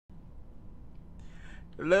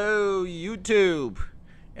Hello YouTube,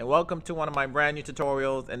 and welcome to one of my brand new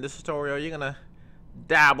tutorials. In this tutorial you're gonna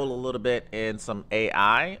dabble a little bit in some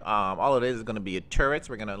AI. All it is gonna be a turrets.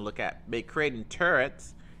 We're gonna look at creating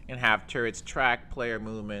turrets and have turrets track player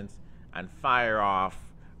movements and fire off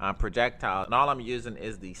projectiles, and all I'm using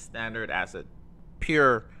is the standard asset,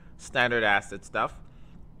 pure standard asset stuff.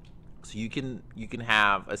 So you can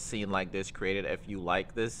have a scene like this created if you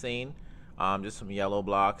like this scene. Just some yellow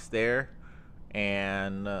blocks there,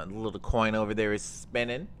 and the little coin over there is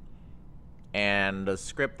spinning, and the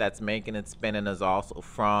script that's making it spinning is also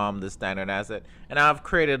from the standard asset. And I've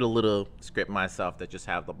created a little script myself that just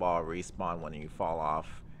have the ball respawn when you fall off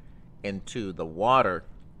into the water.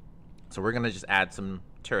 So we're gonna just add some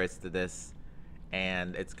turrets to this,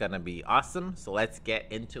 and it's gonna be awesome. So let's get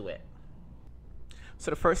into it. So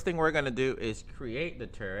the first thing we're gonna do is create the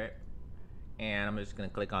turret, and I'm just gonna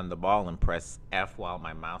click on the ball and press F while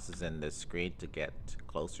my mouse is in this screen to get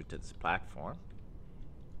closer to this platform.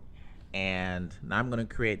 And now I'm gonna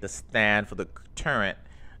create the stand for the turret.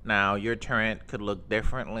 Now your turret could look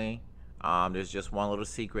differently. There's just one little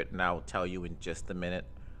secret, and I'll tell you in just a minute.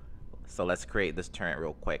 So let's create this turret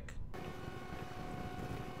real quick.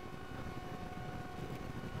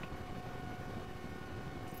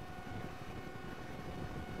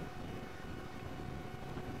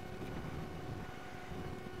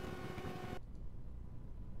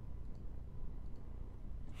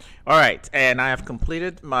 Alright, and I have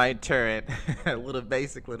completed my turret. A little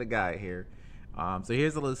basic little guy here. So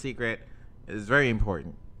here's a little secret. It's very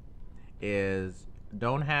important. Is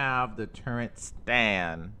don't have the turret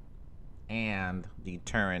stand and the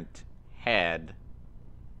turret head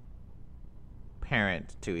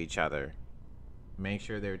parent to each other. Make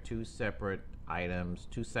sure they're two separate items,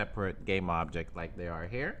 two separate game objects like they are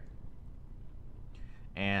here.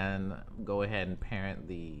 And go ahead and parent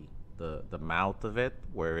the mouth of it,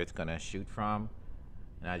 where it's gonna shoot from,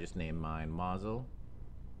 and I just named mine muzzle.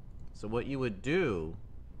 So what you would do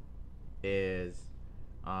is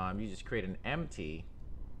you just create an empty,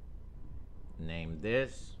 name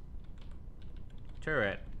this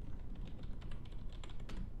turret,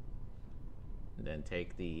 and then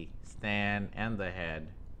take the stand and the head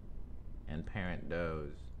and parent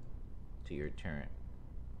those to your turret.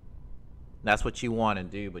 That's what you want to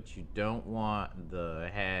do, but you don't want the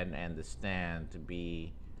head and the stand to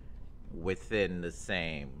be within the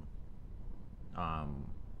same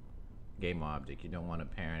game object. You don't want to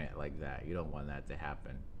parent it like that. You don't want that to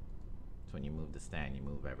happen. So when you move the stand, you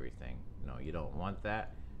move everything. No, you don't want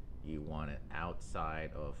that. You want it outside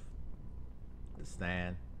of the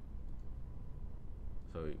stand.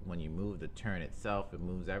 So when you move the turn itself, it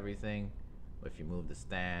moves everything. But if you move the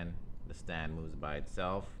stand moves by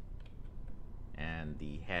itself, and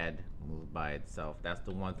the head moved by itself. That's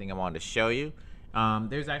the one thing I wanted to show you.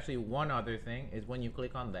 There's actually one other thing, is when you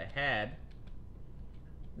click on the head,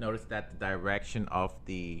 notice that the direction of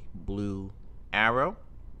the blue arrow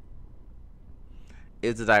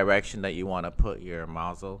is the direction that you want to put your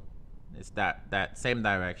muzzle. It's that same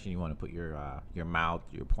direction you want to put your mouth,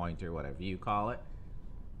 your pointer, whatever you call it.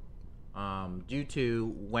 Due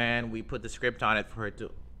to when we put the script on it for it to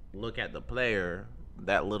look at the player,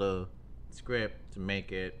 that little script to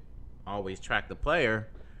make it always track the player,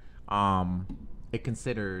 it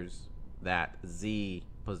considers that Z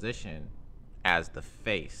position as the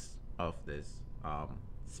face of this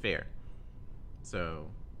sphere. So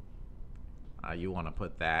you want to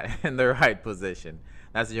put that in the right position.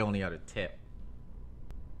 That's the only other tip.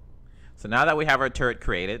 So now that we have our turret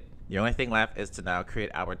created, the only thing left is to now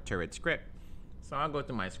create our turret script. So I'll go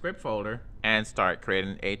to my script folder and start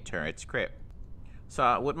creating a turret script.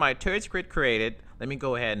 So with my turret script created, let me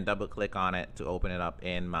go ahead and double click on it to open it up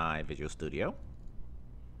in my Visual Studio.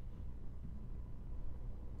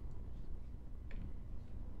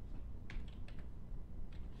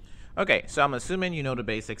 Okay, so I'm assuming you know the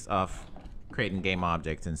basics of creating game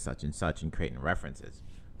objects and such and creating references.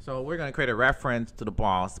 So we're going to create a reference to the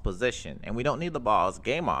ball's position, and we don't need the ball's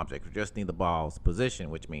game object, we just need the ball's position,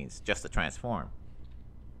 which means just to transform.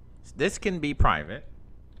 So this can be private.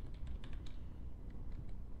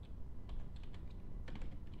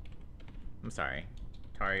 I'm sorry,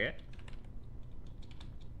 target.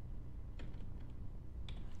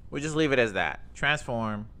 We'll just leave it as that.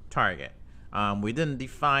 Transform, target. We didn't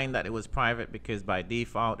define that it was private because by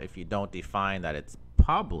default, if you don't define that it's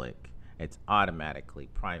public, it's automatically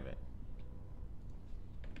private.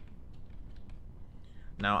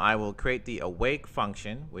 Now I will create the awake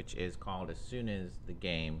function, which is called as soon as the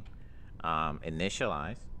game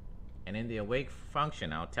initialized. And in the awake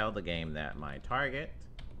function, I'll tell the game that my target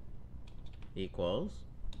equals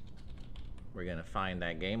we're going to find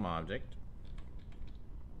that game object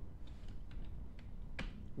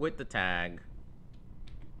with the tag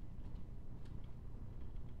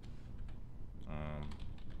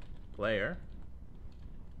player,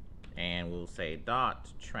 and we'll say dot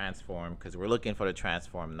transform because we're looking for the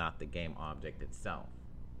transform, not the game object itself.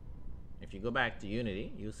 If you go back to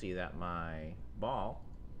Unity, you'll see that my ball,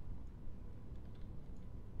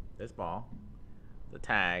 this ball, the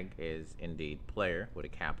tag is indeed player with a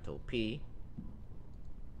capital P.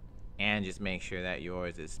 And just make sure that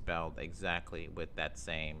yours is spelled exactly with that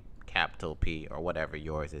same capital P or whatever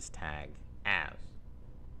yours is tagged as.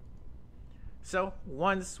 So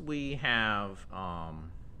once we have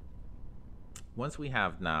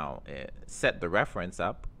now set the reference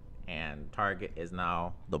up and target is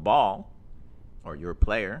now the ball or your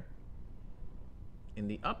player, in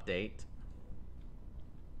the update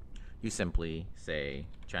you simply say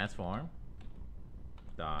transform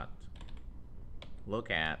dot look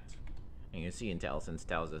at, and you see IntelliSense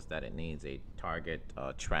tells us that it needs a target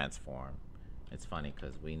transform. It's funny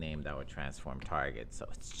because we named our transform target, so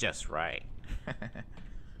it's just right.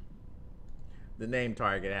 The name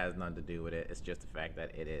target has nothing to do with it. It's just the fact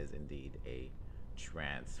that it is indeed a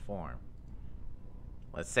transform.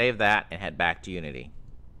 Let's save that and head back to Unity.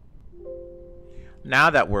 Now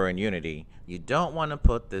that we're in Unity, you don't want to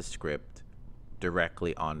put this script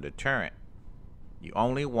directly on the turret. You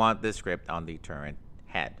only want this script on the turret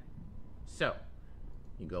head. So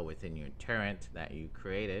you go within your turret that you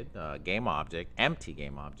created, game object, empty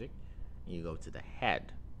game object, and you go to the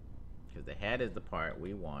head, because the head is the part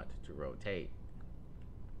we want to rotate.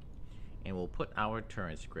 And we'll put our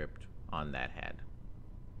turret script on that head.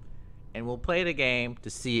 And we'll play the game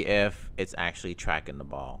to see if it's actually tracking the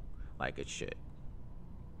ball like it should.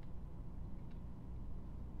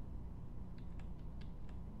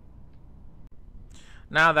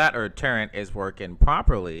 Now that our turret is working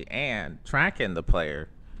properly and tracking the player,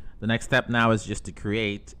 the next step now is just to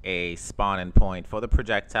create a spawning point for the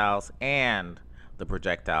projectiles and the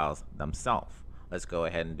projectiles themselves. Let's go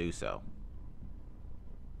ahead and do so.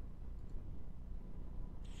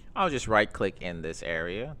 I'll just right click in this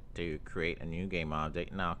area to create a new game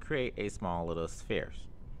object. Now create a small little spheres.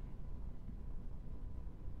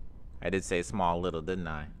 I did say small little, didn't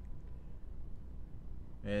I?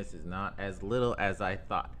 This is not as little as I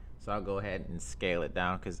thought. So I'll go ahead and scale it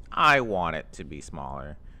down because I want it to be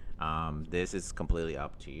smaller. This is completely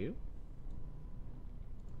up to you.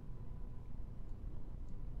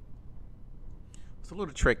 So a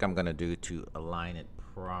little trick I'm going to do to align it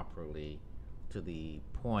properly to the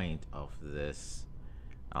point of this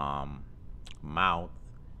mouth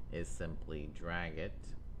is simply drag it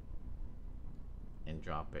and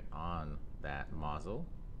drop it on that muzzle,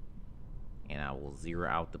 and I will zero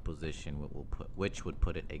out the position which would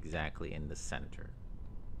put it exactly in the center.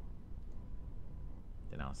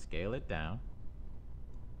 Then I'll scale it down.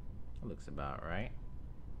 It looks about right,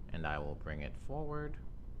 and I will bring it forward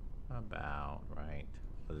about right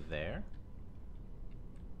there,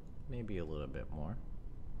 maybe a little bit more,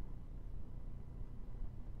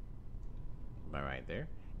 about right there.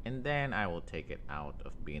 And then I will take it out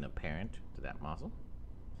of being apparent to that muzzle.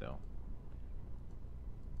 So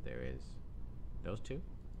there is those two.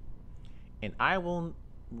 And I will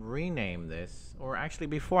rename this, or actually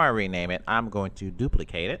before I rename it, I'm going to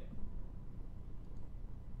duplicate it.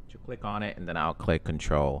 So click on it and then I'll click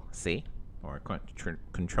Control C or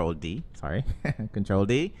Control D, sorry. Control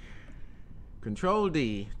D. Control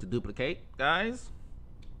D to duplicate, guys.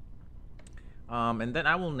 And then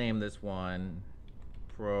I will name this one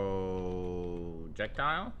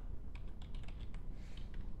Projectile.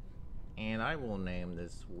 And I will name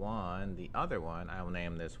this one, the other one, I will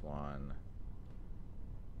name this one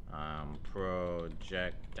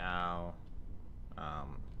Projectile,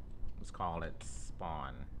 let's call it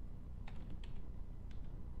Spawn.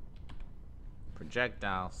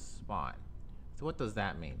 Projectile Spawn. So what does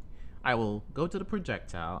that mean? I will go to the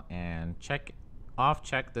projectile and check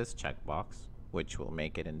this checkbox, which will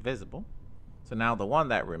make it invisible. So now the one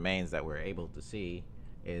that remains that we're able to see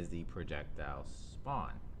is the projectile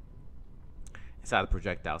spawn. Inside the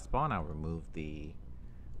projectile spawn, I'll remove the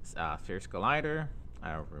Fierce Collider,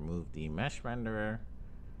 I'll remove the mesh renderer,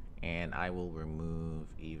 and I will remove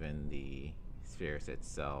even the spheres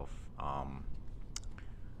itself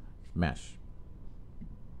mesh.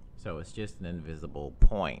 So it's just an invisible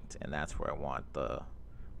point, and that's where I want the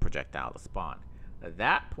projectile to spawn. At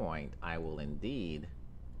that point, I will indeed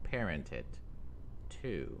parent it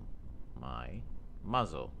to my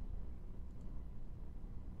muzzle,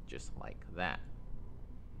 just like that.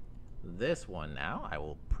 This one now, I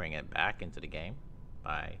will bring it back into the game,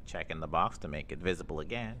 by checking the box to make it visible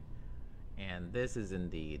again. And this is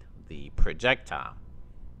indeed the projectile.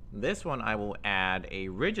 This one I will add a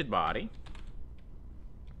rigid body.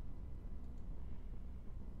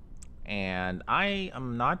 And I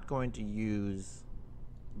am not going to use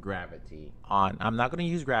gravity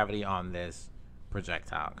on this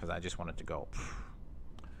projectile because I just want it to go.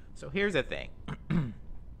 So here's the thing.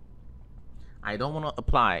 I don't want to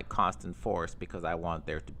apply constant force because I want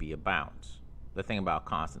there to be a bounce. The thing about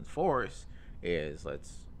constant force is,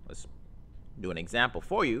 let's do an example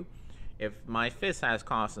for you. If my fist has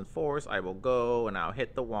constant force, I will go and I'll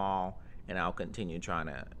hit the wall and I'll continue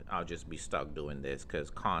I'll just be stuck doing this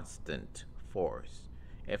because constant force.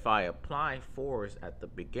 If I apply force at the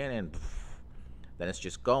beginning, then it's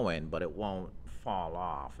just going, but it won't fall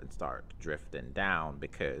off and start drifting down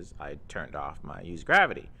because I turned off my use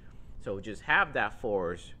gravity. So just have that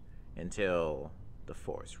force until the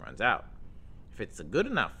force runs out. If it's a good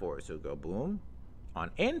enough force, it'll go boom. On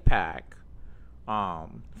impact,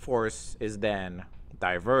 force is then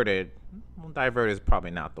diverted. Well, divert is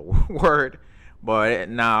probably not the word, but it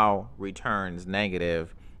now returns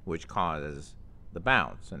negative, which causes the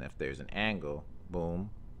bounce. And if there's an angle, boom,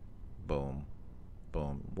 boom,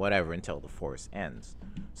 boom, whatever, until the force ends.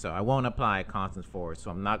 So I won't apply constant force, so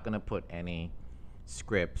I'm not going to put any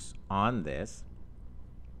scripts on this,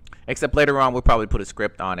 except later on we'll probably put a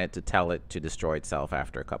script on it to tell it to destroy itself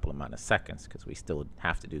after a couple amount of seconds because we still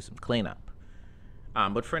have to do some cleanup.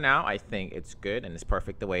 But for now, I think it's good and it's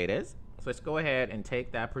perfect the way it is. So let's go ahead and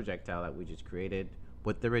take that projectile that we just created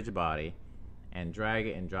with the rigid body and drag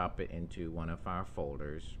it and drop it into one of our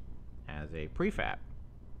folders as a prefab.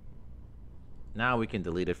 Now we can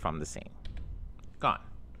delete it from the scene. Gone.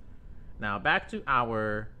 Now back to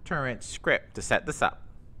our turret script to set this up.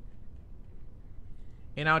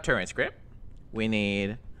 In our turret script, we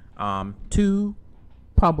need two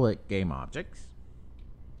public game objects.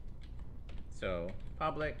 So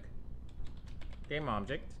public game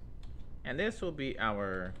object, and this will be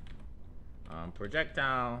our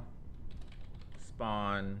projectile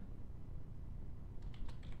spawn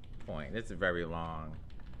point. It's a very long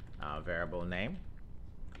variable name.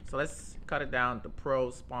 So let's cut it down to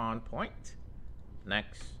pro spawn point.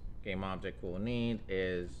 Next game object we'll need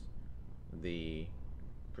is the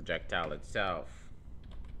projectile itself.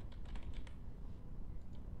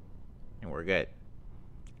 And we're good.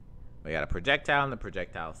 We got a projectile and the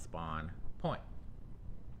projectile spawn point.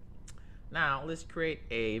 Now let's create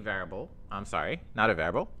a variable. I'm sorry, not a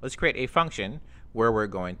variable. Let's create a function where we're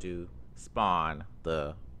going to spawn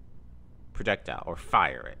the projectile, or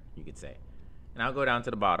fire it, you could say. And I'll go down to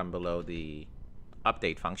the bottom below the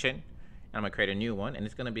update function, and I'm gonna create a new one, and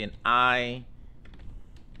it's gonna be an I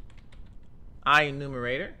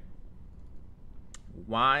enumerator.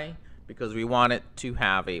 Why? Because we want it to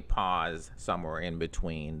have a pause somewhere in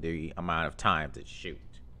between the amount of time to shoot.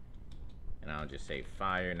 And I'll just say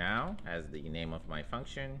fire now as the name of my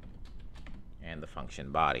function and the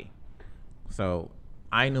function body. So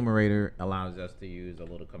IEnumerator allows us to use a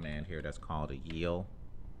little command here that's called a yield.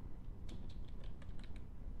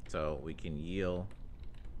 So we can yield,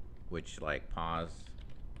 which like pause,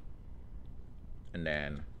 and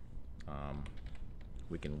then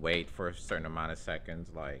we can wait for a certain amount of seconds,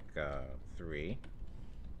 like 3.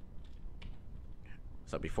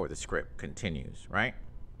 So before the script continues, right?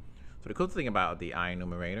 So the cool thing about the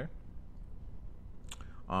IEnumerator,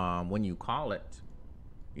 when you call it,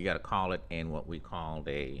 you got to call it in what we call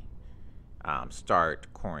a start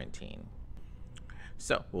quarantine.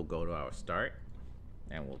 So we'll go to our start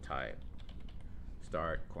and we'll type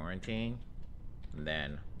start quarantine, and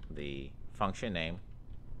then the function name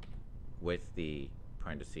with the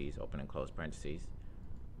parentheses, open and close parentheses,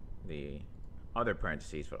 the other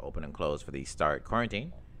parentheses for open and close for the start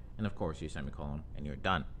quarantine, and of course your semicolon, and you're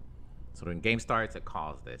done. So when game starts, it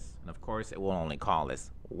calls this, and of course it will only call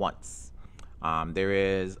this once. There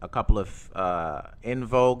is a couple of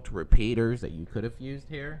invoked repeaters that you could have used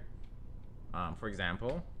here. For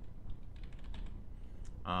example,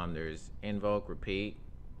 there's invoke repeat,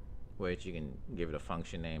 which you can give it a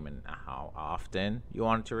function name and how often you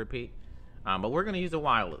want it to repeat. But we're gonna use a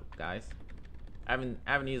while loop, guys. I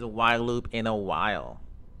haven't used a while loop in a while.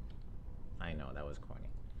 I know that was corny.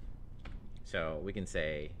 So we can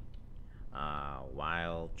say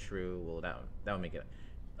while true. Well, that will make it.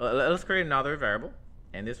 Let's create another variable,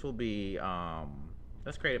 and this will be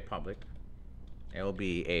let's create it public. It will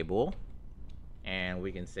be able, and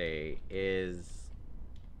we can say is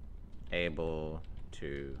able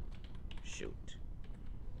to shoot.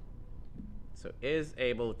 So is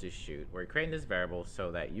able to shoot. We're creating this variable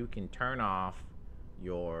so that you can turn off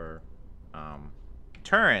your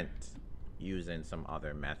turret using some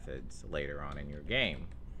other methods later on in your game.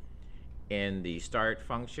 In the start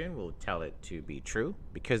function, we'll tell it to be true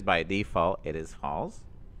because by default it is false.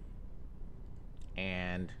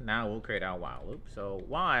 And now we'll create our while loop. So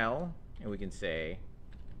while, and we can say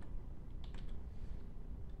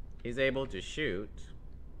is able to shoot.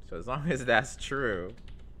 So as long as that's true,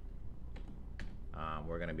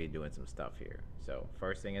 we're going to be doing some stuff here. So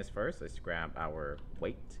first thing is first, let's grab our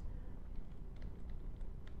weight.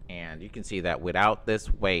 And you can see that without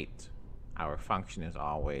this weight, our function is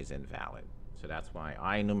always invalid. So that's why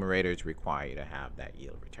IEnumerators require you to have that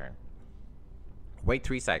yield return. Wait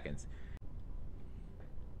 3 seconds.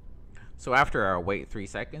 So after our wait 3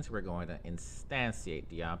 seconds, we're going to instantiate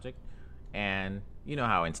the object. And you know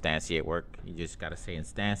how instantiate work. You just got to say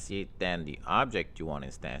instantiate, then the object you want to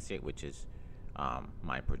instantiate, which is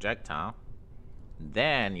my projectile.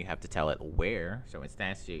 Then you have to tell it where. So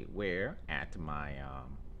instantiate where at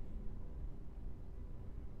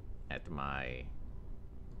my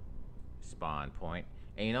spawn point.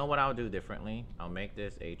 And you know what I'll do differently? I'll make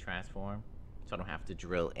this a transform, so I don't have to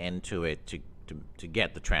drill into it to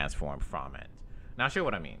get the transform from it. Not sure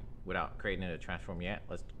what I mean without creating a transform yet.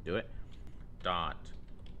 Let's do it. Dot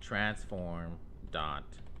transform dot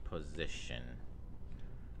position,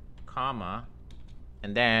 comma,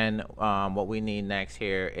 and then what we need next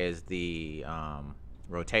here is the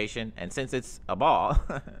rotation. And since it's a ball,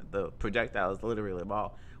 the projectile is literally a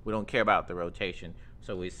ball, we don't care about the rotation.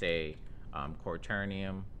 So we say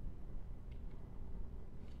quaternium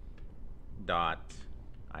dot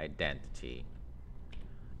identity,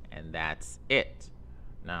 and that's it.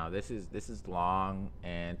 Now this is long,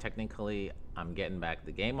 and technically I'm getting back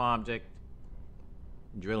the game object,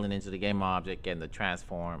 drilling into the game object, getting the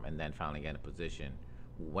transform, and then finally getting a position,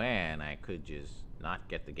 when I could just not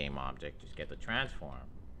get the game object, just get the transform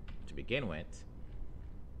to begin with,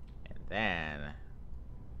 and then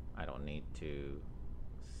I don't need to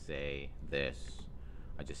say this.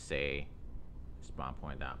 I just say spawn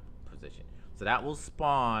point dot position. So that will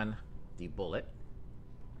spawn the bullet.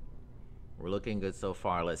 We're looking good so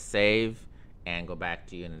far. Let's save and go back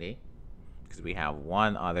to Unity because we have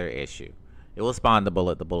one other issue. It will spawn the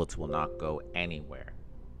bullet. The bullets will not go anywhere.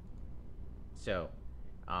 So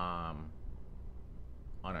on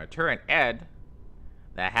our turret ed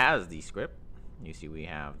that has the script, you see we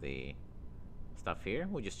have the stuff here.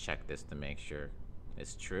 We'll just check this to make sure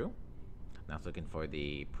it's true. Now it's looking for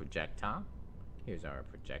the projectile. Here's our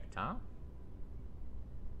projectile.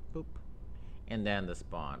 Boop. And then the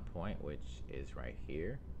spawn point, which is right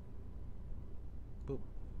here. Boop.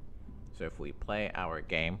 So if we play our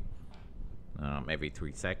game, every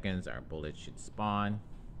 3 seconds our bullet should spawn.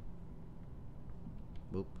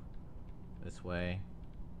 Boop. This way.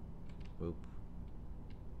 Boop.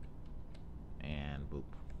 And boop.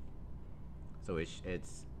 So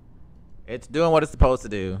it's doing what it's supposed to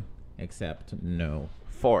do, except no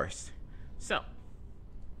force. So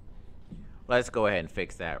let's go ahead and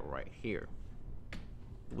fix that right here.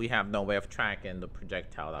 We have no way of tracking the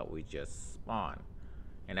projectile that we just spawned,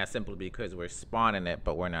 and that's simply because we're spawning it,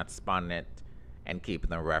 but we're not spawning it and keeping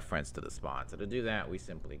the reference to the spawn. So to do that, we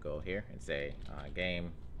simply go here and say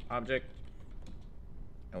game object,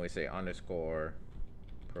 and we say underscore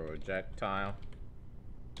projectile,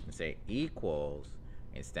 and say equals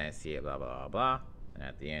instantiate blah blah blah blah, and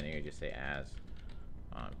at the end here just say as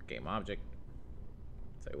game object.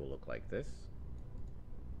 So it will look like this.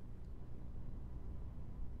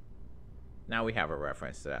 Now we have a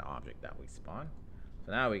reference to that object that we spawned.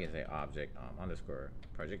 So now we can say object underscore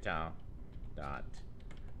projectile dot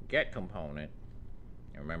get component.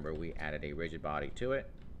 And remember, we added a rigid body to it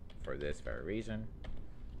for this very reason.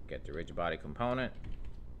 Get the rigid body component,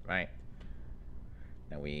 right?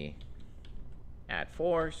 Then we add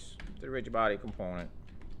force to the rigid body component.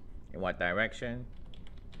 In what direction?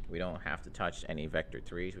 We don't have to touch any vector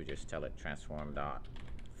 3s. We just tell it transform dot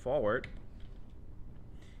forward.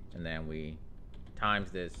 And then we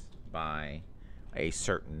times this by a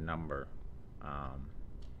certain number.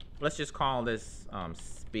 Let's just call this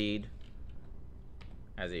speed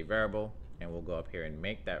as a variable, and we'll go up here and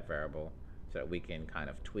make that variable so that we can kind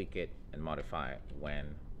of tweak it and modify it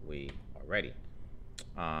when we are ready.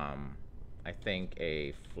 I think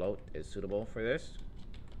a float is suitable for this.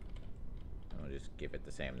 I'll just give it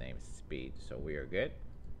the same name, speed, so we are good.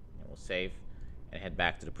 And we'll save and head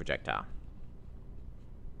back to the projectile.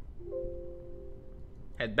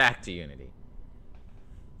 Head back to Unity.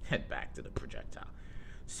 Head back to the projectile.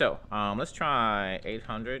 So let's try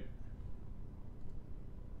 800.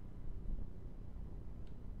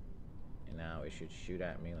 And now it should shoot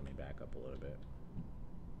at me. Let me back up a little bit.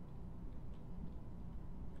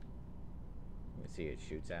 see it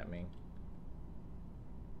shoots at me.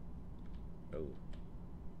 Oh.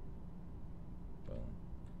 Boom.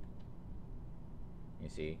 You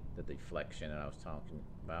see the deflection that I was talking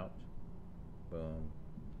about? Boom.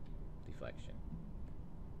 Deflection.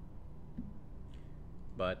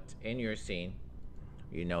 But in your scene,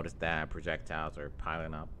 you notice that projectiles are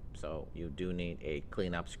piling up, so you do need a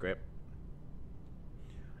cleanup script.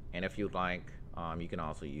 And if you'd like, you can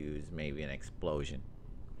also use maybe an explosion,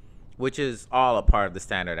 which is all a part of the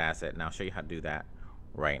standard asset, and I'll show you how to do that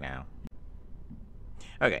right now.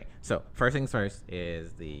 Okay, so first things first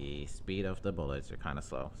is the speed of the bullets are kind of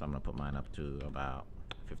slow, so I'm going to put mine up to about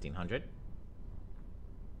 1500.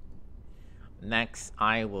 Next,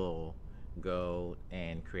 I will go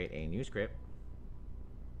and create a new script.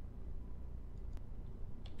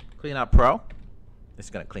 Cleanup Pro. This is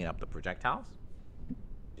going to clean up the projectiles.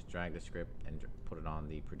 Just drag the script and put it on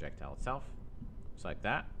the projectile itself, just like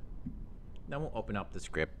that. Then we'll open up the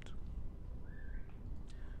script.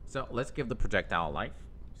 So let's give the projectile life.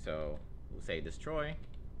 So we'll say destroy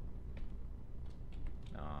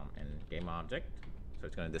and game object. So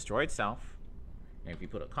it's going to destroy itself. And if you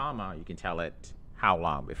put a comma, you can tell it how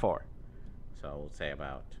long before. So we'll say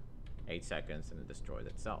about 8 seconds, and it destroys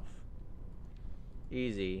itself.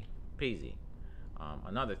 Easy peasy.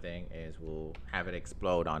 Another thing is we'll have it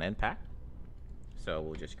explode on impact. So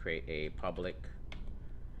we'll just create a public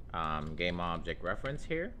game object reference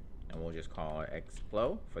here, and we'll just call it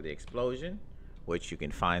explode for the explosion, which you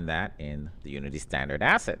can find that in the Unity standard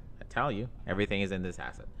asset. I tell you, everything is in this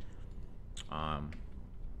asset.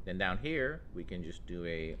 Then down here, we can just do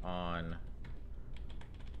a on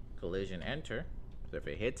collision enter. So if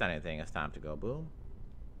it hits anything, it's time to go boom.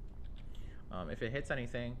 If it hits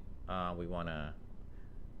anything, we want to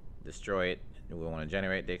destroy it. We want to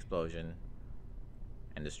generate the explosion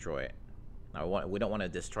and destroy it. Now we don't want to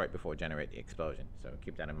destroy it before generate the explosion, so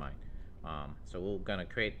keep that in mind. So we're going to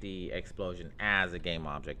create the explosion as a game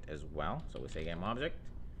object as well. So we say game object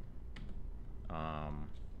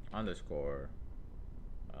underscore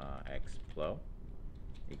explode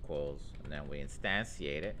equals, and then we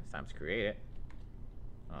instantiate it. It's time to create it.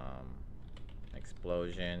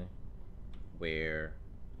 Explosion where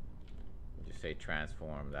we just say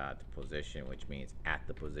transform that to position, which means at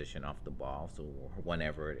the position of the ball. So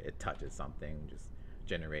whenever it touches something, just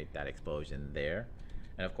generate that explosion there.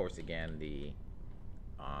 And of course, again, the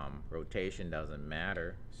rotation doesn't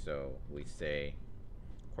matter. So we say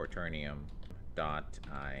quaternium dot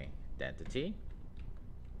identity.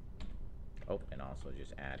 Oh, and also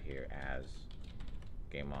just add here as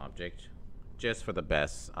game object, just for the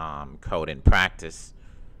best code in practice.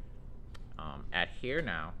 At here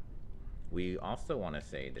now, we also want to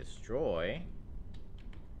say destroy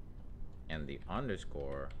and the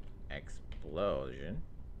underscore explosion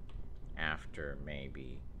after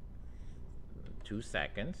maybe 2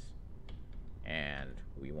 seconds, and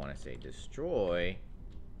we want to say destroy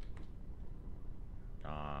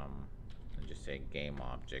and just say game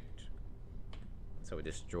object. So we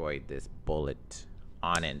destroyed this bullet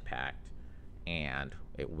on impact, and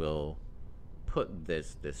it will put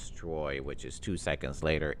this destroy, which is 2 seconds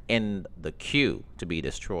later, in the queue to be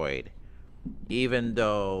destroyed, even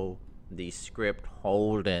though the script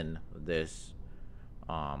holding this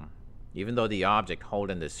even though the object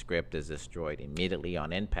holding the script is destroyed immediately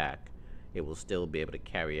on impact, it will still be able to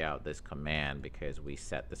carry out this command because we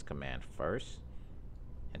set this command first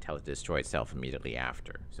until it destroys itself immediately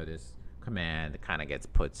after. So this command kind of gets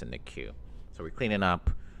puts in the queue. So we're cleaning up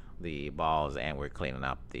the balls, and we're cleaning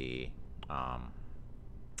up the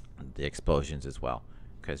explosions as well,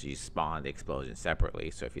 because you spawn the explosion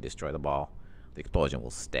separately. So if you destroy the ball, the explosion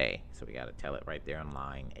will stay. So we got to tell it right there on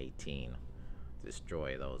line 18,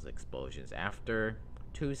 destroy those explosions after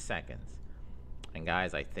 2 seconds. And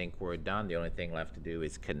guys, I think we're done. The only thing left to do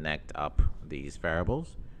is connect up these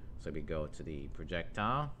variables. So we go to the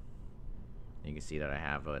projectile. You can see that I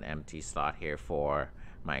have an empty slot here for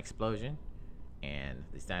my explosion, and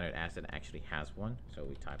the standard asset actually has one. So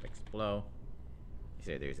we type explode. You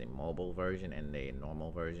see there's a mobile version and a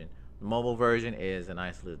normal version. The mobile version is a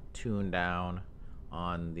nice little tune down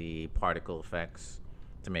on the particle effects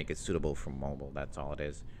to make it suitable for mobile. That's all it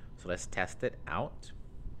is. So let's test it out.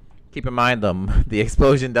 Keep in mind the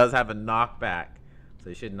explosion does have a knockback,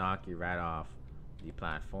 so it should knock you right off the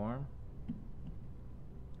platform.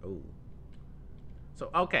 Oh. So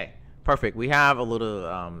okay, perfect. We have a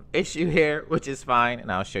little issue here, which is fine,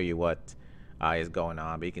 and I'll show you what is going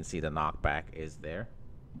on. But you can see the knockback is there.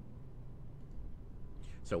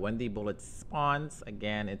 So when the bullet spawns,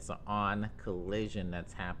 again, it's an on collision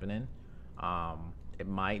that's happening. it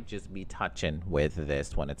might just be touching with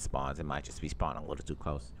this when it spawns. It might just be spawning a little too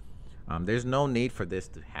close. There's no need for this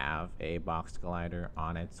to have a box collider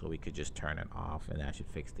on it, so we could just turn it off and that should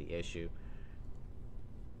fix the issue.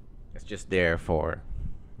 It's just there for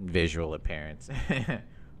visual appearance.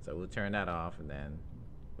 So we'll turn that off and then,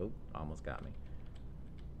 oop, almost got me.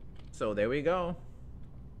 So there we go.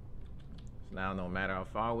 So now no matter how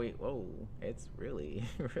far we, whoa, it's really,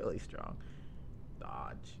 really strong.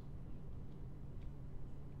 Dodge.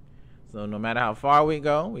 So no matter how far we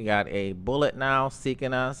go, we got a bullet now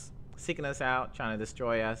seeking us out, trying to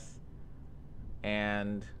destroy us.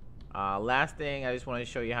 And last thing, I just want to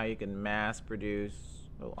show you how you can mass produce.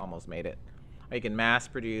 Oh, almost made it. How you can mass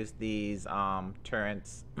produce these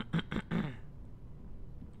turrets.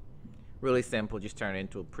 Really simple. Just turn it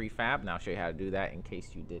into a prefab. Now I'll show you how to do that in case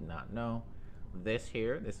you did not know. This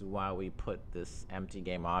is why we put this empty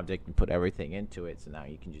game object and put everything into it. So now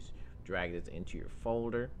you can just drag this into your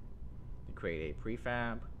folder to create a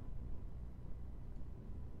prefab.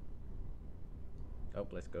 Oh,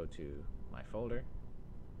 let's go to my folder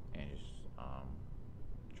and just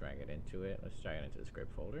drag it into it. Let's drag it into the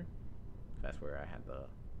script folder. That's where I had the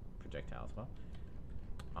projectile spell.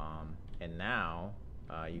 And now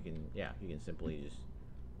you can simply just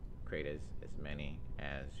create as many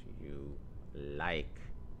as you like,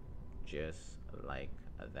 just like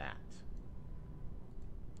that.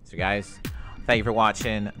 So guys, thank you for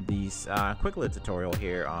watching these quick little tutorial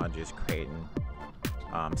here on just creating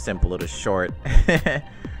simple little short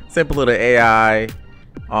simple little AI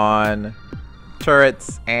on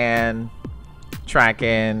turrets and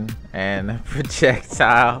tracking and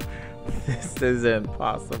projectile. This is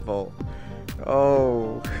impossible.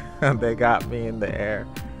 Oh, they got me in the air.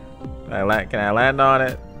 Can I land on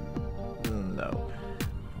it? No.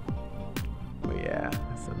 But yeah,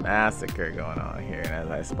 it's a massacre going on here, and as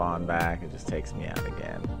I spawn back, it just takes me out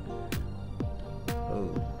again.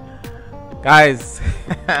 Ooh. Guys,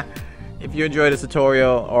 if you enjoyed this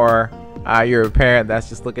tutorial, or you're a parent that's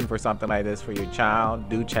just looking for something like this for your child,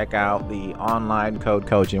 do check out the online code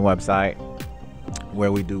coaching website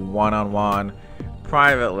where we do one-on-one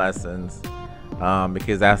private lessons,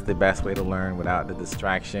 because that's the best way to learn without the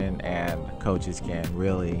distraction, and coaches can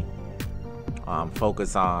really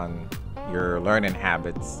focus on your learning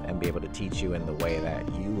habits and be able to teach you in the way that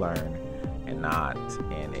you learn, and not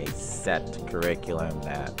in a set curriculum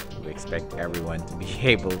that we expect everyone to be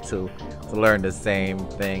able to learn the same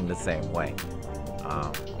thing the same way.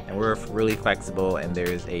 And we're really flexible, and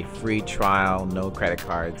there's a free trial, no credit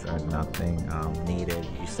cards or nothing needed.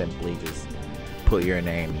 You simply just put your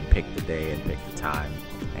name and pick the day and pick the time,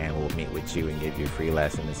 and we'll meet with you and give you a free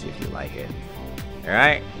lesson to see if you like it. All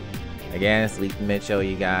right, again, it's Lethan Mitchell.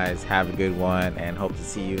 You guys have a good one, and hope to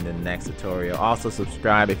see you in the next tutorial. Also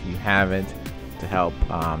subscribe if you haven't, to help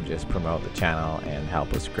just promote the channel and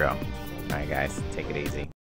help us grow. All right guys, take it easy.